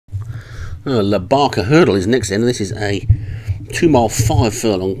The Barka hurdle is next then. This is a 2 mile 5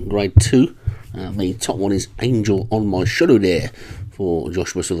 furlong grade 2. The top one is Angel on My Shadow there for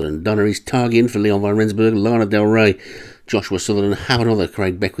Joshua Sutherland. Dunnery's Targin for Leon van Rensburg. Lana Del Rey, Joshua Sutherland. Have Another,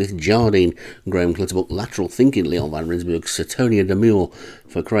 Craig Beckwith. Jardine, Graham Clutterbuck. Lateral Thinking, Leon van Rensburg. Satonia Demure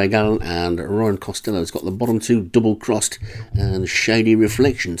for Craig Allen. And Ryan Costello's got the bottom two double crossed. And Shady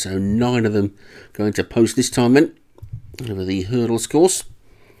Reflection. So 9 of them going to post this time then over the hurdles course.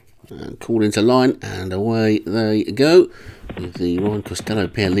 And called into line, and away they go, with the Ryan Costello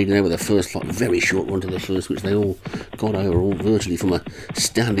pair leading over the first flight. Very short run to the first, which they all got over, all virtually from a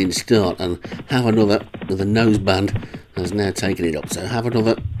standing start. And Have Another, with a noseband, has now taken it up. So Have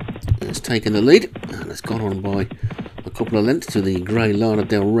Another has taken the lead, and has gone on by a couple of lengths to the grey Lana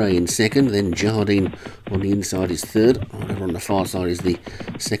Del Rey in second. Then Jardine on the inside is third. Over on the far side is the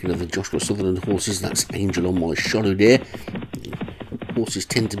second of the Joshua Sutherland horses. That's Angel on My Shadow there. Horses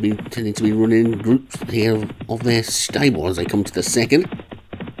tending to be running in groups here of their stable as they come to the second.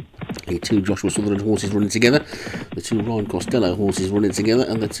 The 2 Joshua Sutherland horses running together, the 2 Ryan Costello horses running together,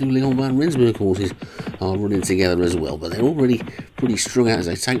 and the 2 Leon van Rensburg horses are running together as well. But they're already pretty strung out as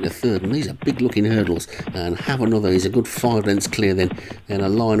they take the third, and these are big looking hurdles. And Have Another is a good 5 lengths clear then. Then a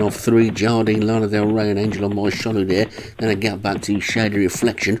line off 3, Jardine, Lana Del Rey and Angel on My Shadow there. Then a gap back to Shady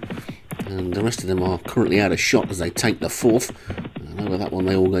Reflection. And the rest of them are currently out of shot as they take the fourth. And over that one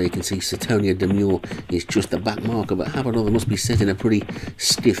they all go. You can see Satonia Demure is just the back marker, but Have Another must be setting a pretty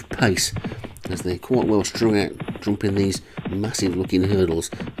stiff pace as they're quite well strung out, jumping these massive looking hurdles,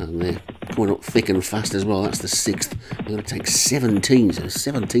 and they're coming up thick and fast as well. That's the 6th. They're going to take 17, so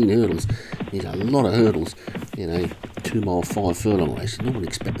 17 hurdles is a lot of hurdles in a 2 mile 5 furlong race. No one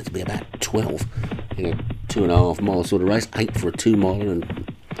expected it to be about 12, 2.5 mile sort of race, 8 for a 2 mile, and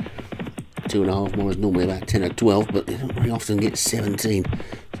 2.5 miles normally about 10 or 12, but they don't very often get 17.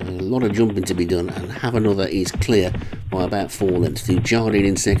 So a lot of jumping to be done, and Have Another is clear by about 4 lengths to Jardine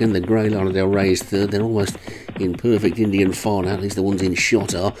in second. The grey Lana Del Rey is third. They're almost in perfect Indian file now, at least the ones in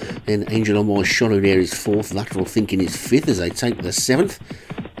shot are. Then Angel on My Shadow there is fourth. Lateral Thinking is fifth as they take the 7th.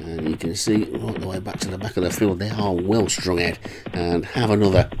 And you can see right the way back to the back of the field, they are well strung out. And Have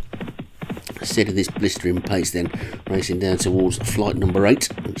Another setting this blistering pace then, racing down towards flight number 8,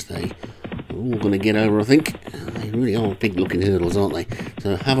 which they are all going to get over, I think. They really are big looking hurdles, aren't they?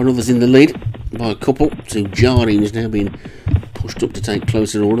 So Have Another's in the lead by a couple. So Jardine has now been pushed up to take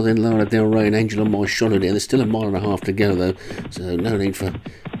closer order. Then Lana Del Rey and Angel on My Shadow there. There's still a mile and a half to go though, so no need for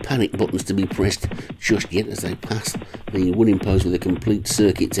panic buttons to be pressed just yet as they pass the winning post with a complete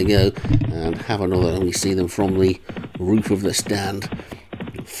circuit to go. And Have Another, and we see them from the roof of the stand.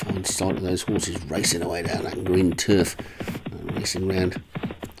 Fine sight of those horses racing away down that green turf, and racing round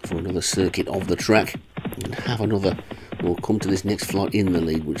for another circuit of the track. And Have Another will come to this next flight in the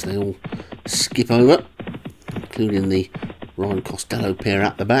lead, which they all skip over, including the Ryan Costello pair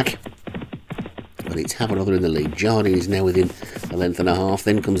at the back. But it's Have Another in the lead. Jardine is now within a length and a half.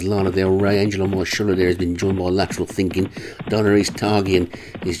 Then comes Lana Del Rey. Angel on My Shadow there has been joined by Lateral Thinking. Dunnery's Targian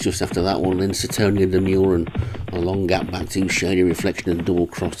is just after that one. Then Satonia Demure, and a long gap back to Shady Reflection and Double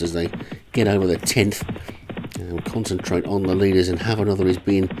Crossed as they get over the 10th. And concentrate on the leaders, and Have Another is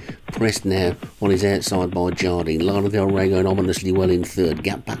being pressed now on his outside by Jardine. Lana Del Rey going ominously well in third.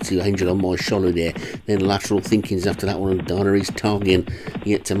 Gap back to Angel on My Shadow there. Then Lateral Thinkings after that one, and Dunnery's Targian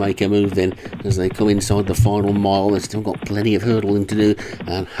yet to make a move then as they come inside the final mile. They've still got plenty of hurdling to do,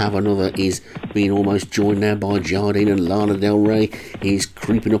 and Have Another is being almost joined now by Jardine, and Lana Del Rey is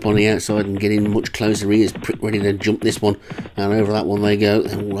creeping up on the outside and getting much closer. He is ready to jump this one, and over that one they go.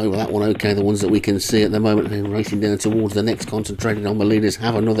 All over that one, okay, the ones that we can see at the moment. And racing down towards the next, concentrating on the leaders.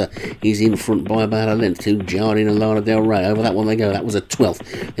 Have Another is in front by about a length to Jardine and Lana Del Rey. Over that one they go. That was a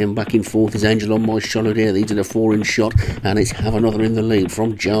 12th. Then back in fourth is Angel on My Shadow there. These are the 4 in shot, and it's Have Another in the lead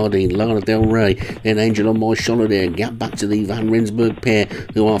from Jardine, Lana Del Rey, then Angel on My Shadow there. Gap back to the Van Rensburg pair,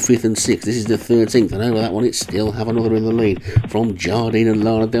 who are 5th and 6th. This is the 13th, and over that one it's still Have Another in the lead from Jardine and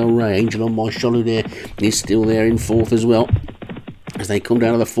Lana Del Rey. Angel on My Shadow there is still there in 4th as well, as they come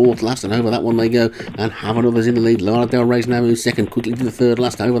down to the 4th last, and over that one they go, and Have Another's in the lead. Lana Del Rey's now moved second, quickly to the 3rd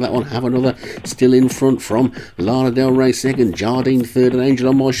last. Over that one, Have Another still in front from Lana Del Rey second, Jardine 3rd, and Angel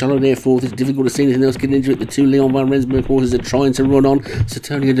on My Shadow there 4th. It's difficult to see anything else getting into it. The 2 Leon van Rensburg horses are trying to run on.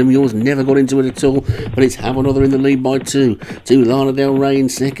 Satonia Demure's never got into it at all, but it's Have Another in the lead by 2. Lana Del Rey in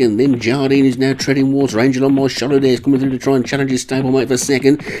second, then Jardine is now treading water. Angel on My Shadow there is coming through to try and challenge his stablemate for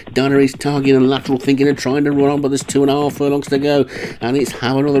second. Dunnery's Target and Lateral Thinking are trying to run on, but there's 2.5 furlongs to go. and it's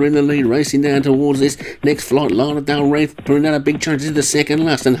Have Another in the lead, racing down towards this next flight. Lana Del Rey putting out a big challenge to the second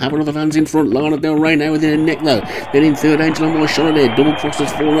last, and Have Another fans in front. Lana Del Rey now within a neck though. Then in third, Angel on my shoulder there. Double Cross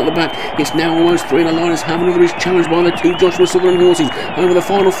has fallen at the back. It's now almost 3 in a line as Have Another is challenged by the 2 Joshua Sutherland horses. Over the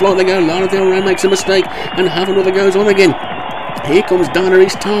final flight they go. Lana Del Rey makes a mistake, and Have Another goes on again. Here comes Dana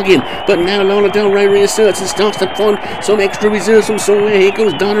East Targin, but now Lana Del Rey reasserts and starts to find some extra reserves from somewhere. Here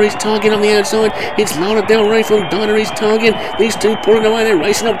comes Dana East Targin on the outside. It's Lana Del Rey from Dana East Targin. These two pulling away, they're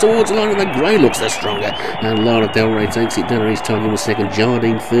racing up towards Lana. The grey looks the stronger, and Lana Del Rey takes it. Dana East Targin was second,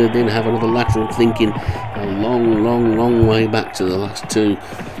 Jardine third, then Have Another lateral, thinking a long way back to the last two.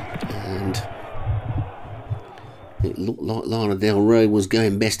 And it looked like Lana Del Rey was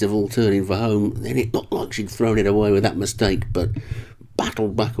going best of all, turning for home. Then it looked like she'd thrown it away with that mistake, but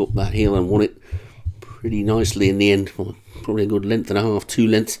battled back up that hill and won it pretty nicely in the end. Probably a good length and a half, 2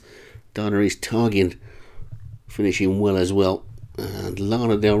 lengths. Dana East Targin finishing well as well. And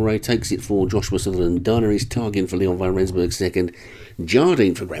Lana Del Rey takes it for Joshua Sutherland. Dana East Targin for Leon van Rensburg second.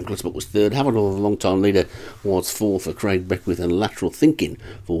 Jardine for Graham Clutterbuck was third. Have Another, the long-time leader, was fourth for Craig Beckwith. And Lateral Thinking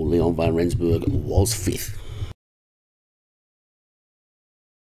for Leon van Rensburg was fifth.